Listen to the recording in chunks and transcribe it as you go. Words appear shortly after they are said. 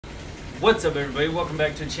What's up, everybody? Welcome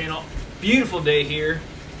back to the channel. Beautiful day here.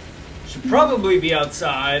 Should probably be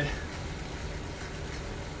outside,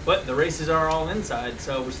 but the races are all inside,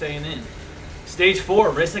 so we're staying in. Stage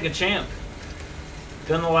 4, Race Like a Champ.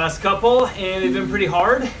 Done the last couple, and they've been pretty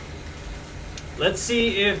hard. Let's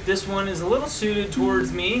see if this one is a little suited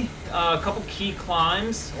towards me. A couple key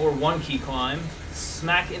climbs, or one key climb,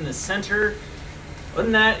 smack in the center. Other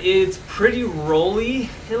than that, it's pretty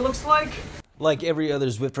rolly, it looks like. Like every other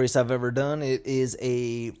Zwift race I've ever done, it is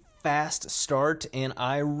a fast start, and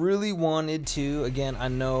I really wanted to, again, I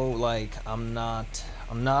know like I'm not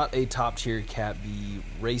a top tier Cat B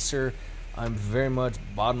racer. I'm very much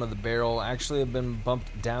bottom of the barrel. Actually, I've been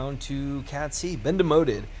bumped down to Cat C, been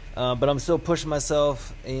demoted, but I'm still pushing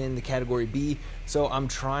myself in the category B, so I'm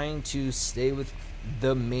trying to stay with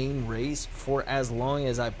the main race for as long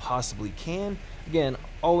as I possibly can. Again,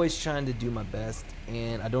 always trying to do my best,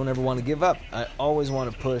 and I don't ever want to give up. I always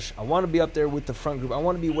want to push. I want to be up there with the front group. I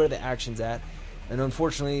want to be where the action's at. And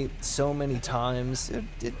unfortunately, so many times,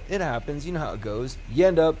 it happens. You know how it goes. You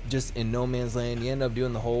end up just in no man's land. You end up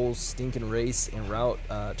doing the whole stinking race and route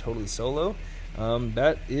totally solo.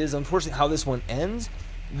 That is unfortunately how this one ends.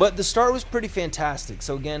 But the start was pretty fantastic.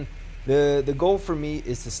 So again, the goal for me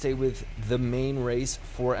is to stay with the main race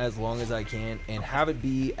for as long as I can and have it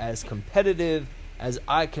be as competitive as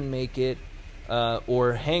I can make it,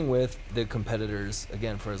 or hang with the competitors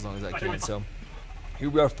again for as long as I can. So here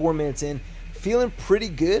we are, 4 minutes in, feeling pretty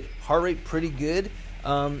good, heart rate pretty good.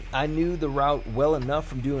 I knew the route well enough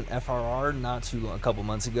from doing FRR not too long, a couple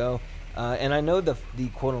months ago, and I know the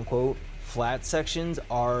quote-unquote flat sections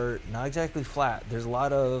are not exactly flat. There's a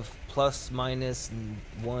lot of plus minus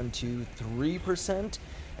 1, 2, 3%,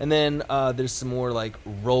 and then there's some more like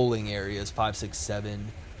rolling areas, 5, 6,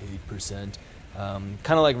 7, 8%. Kind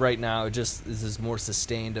of like right now, it just this is more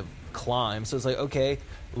sustained of climb. So it's like, okay,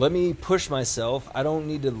 let me push myself. I don't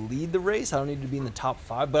need to lead the race. I don't need to be in the top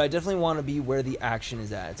 5, but I definitely want to be where the action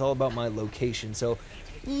is at. It's all about my location. So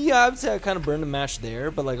yeah, I would say I kind of burned a match there,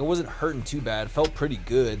 but like I wasn't hurting too bad. Felt pretty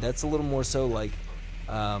good. That's a little more so like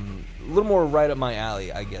a little more right up my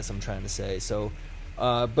alley, I guess I'm trying to say. So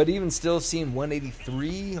but even still, seeing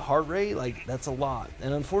 183 heart rate, like that's a lot.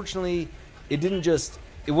 And unfortunately, it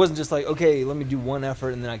wasn't just like, okay, let me do one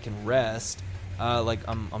effort and then I can rest. Like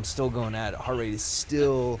I'm still going at it. Heart rate is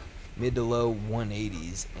still mid to low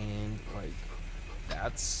 180s, and like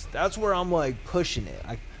that's where I'm like pushing it.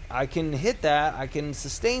 I can hit that, I can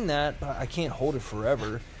sustain that, but I can't hold it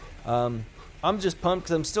forever. I'm just pumped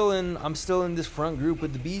because I'm still in this front group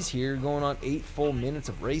with the B's here, going on 8 full minutes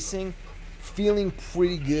of racing, feeling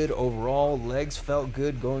pretty good overall. Legs felt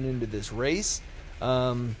good going into this race.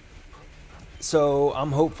 So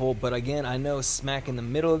I'm hopeful, but again, I know smack in the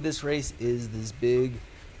middle of this race is this big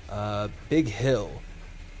hill.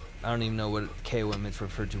 I don't even know what KOM it's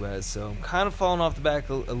referred to as, so I'm kind of falling off the back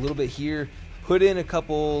a little bit here. Put in a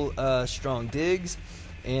couple strong digs,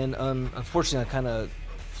 and unfortunately, I kind of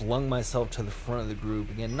flung myself to the front of the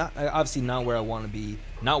group. Again, obviously not where I want to be,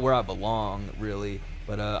 not where I belong, really,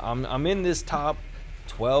 but I'm in this top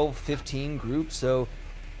 12, 15 group, so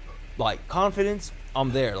like confidence,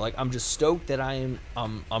 I'm there. Like I'm just stoked that I'm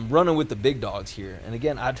running with the big dogs here. And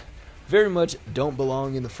again, I very much don't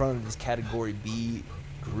belong in the front of this category B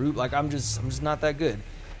group. Like I'm just not that good.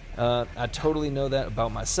 I totally know that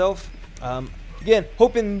about myself. Again,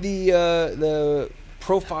 hoping the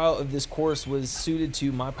profile of this course was suited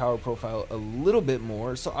to my power profile a little bit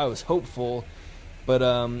more, so I was hopeful. But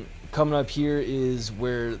coming up here is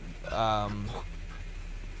where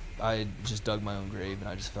I just dug my own grave and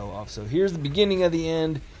I just fell off. So here's the beginning of the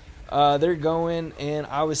end. They're going, and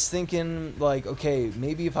I was thinking like, okay,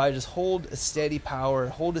 maybe if I just hold a steady power,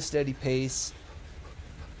 hold a steady pace,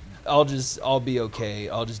 I'll be okay.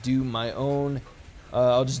 I'll just do my own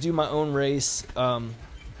race.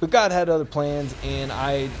 But God had other plans, and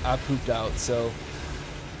I pooped out. So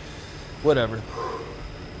whatever.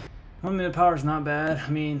 1 minute power is not bad. I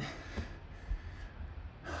mean,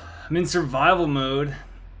 I'm in survival mode,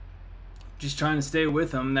 just trying to stay with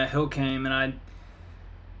them. That hill came and I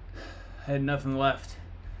had nothing left.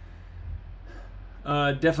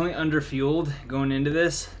 Definitely underfueled going into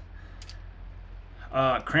this.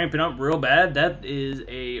 Cramping up real bad. That is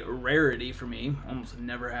a rarity for me. Almost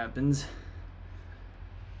never happens.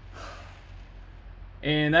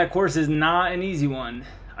 And that course is not an easy one.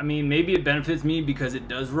 I mean, maybe it benefits me because it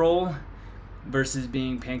does roll versus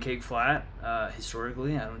being pancake flat.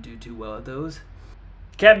 Historically, I don't do too well at those.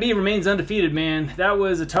 Cat B remains undefeated, man. That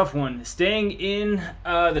was a tough one. Staying in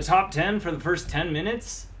the top 10 for the first 10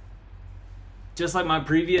 minutes, just like my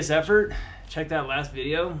previous effort. Check that last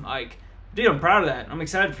video. Like, dude, I'm proud of that. I'm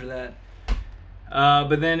excited for that.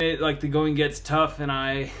 But then the going gets tough,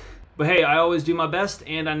 but hey, I always do my best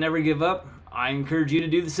and I never give up. I encourage you to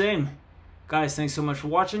do the same. Guys, thanks so much for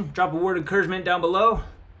watching. Drop a word of encouragement down below.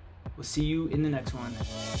 We'll see you in the next one.